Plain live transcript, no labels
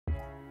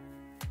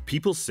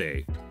People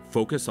say,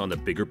 focus on the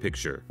bigger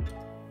picture.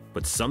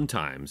 But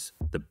sometimes,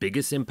 the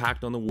biggest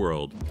impact on the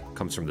world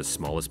comes from the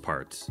smallest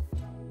parts.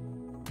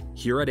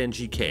 Here at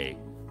NGK,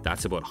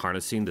 that's about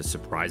harnessing the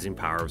surprising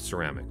power of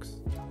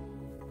ceramics.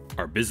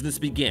 Our business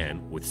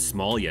began with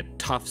small yet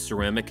tough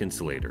ceramic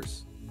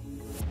insulators,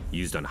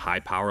 used on high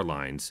power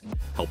lines,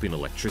 helping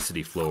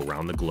electricity flow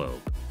around the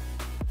globe.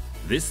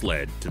 This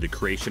led to the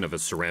creation of a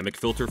ceramic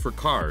filter for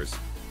cars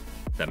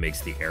that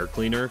makes the air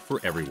cleaner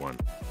for everyone.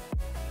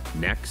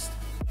 Next,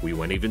 we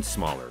went even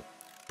smaller,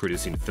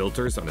 producing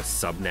filters on a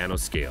sub-nano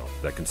scale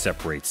that can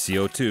separate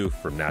CO2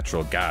 from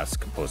natural gas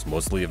composed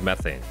mostly of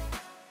methane.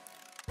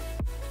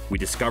 We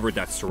discovered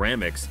that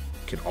ceramics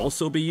can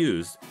also be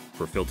used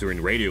for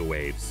filtering radio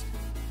waves,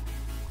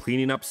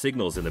 cleaning up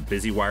signals in the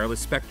busy wireless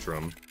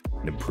spectrum,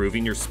 and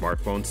improving your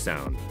smartphone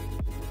sound.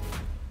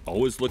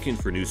 Always looking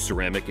for new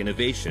ceramic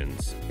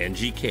innovations,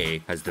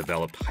 NGK has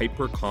developed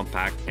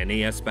hyper-compact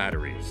NAS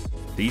batteries.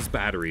 These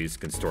batteries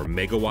can store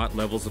megawatt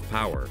levels of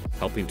power,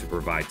 helping to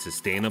provide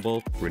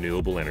sustainable,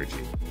 renewable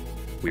energy.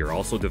 We are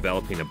also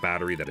developing a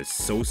battery that is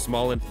so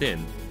small and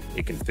thin,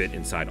 it can fit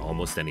inside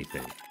almost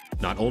anything.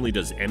 Not only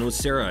does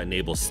Ncera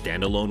enable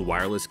standalone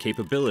wireless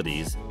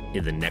capabilities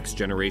in the next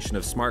generation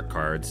of smart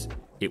cards,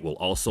 it will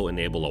also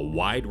enable a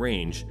wide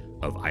range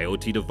of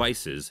IoT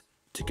devices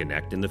to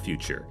connect in the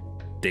future.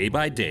 Day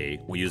by day,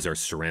 we use our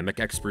ceramic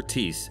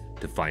expertise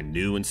to find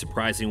new and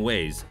surprising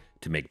ways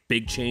to make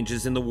big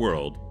changes in the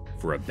world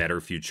for a better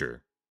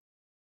future.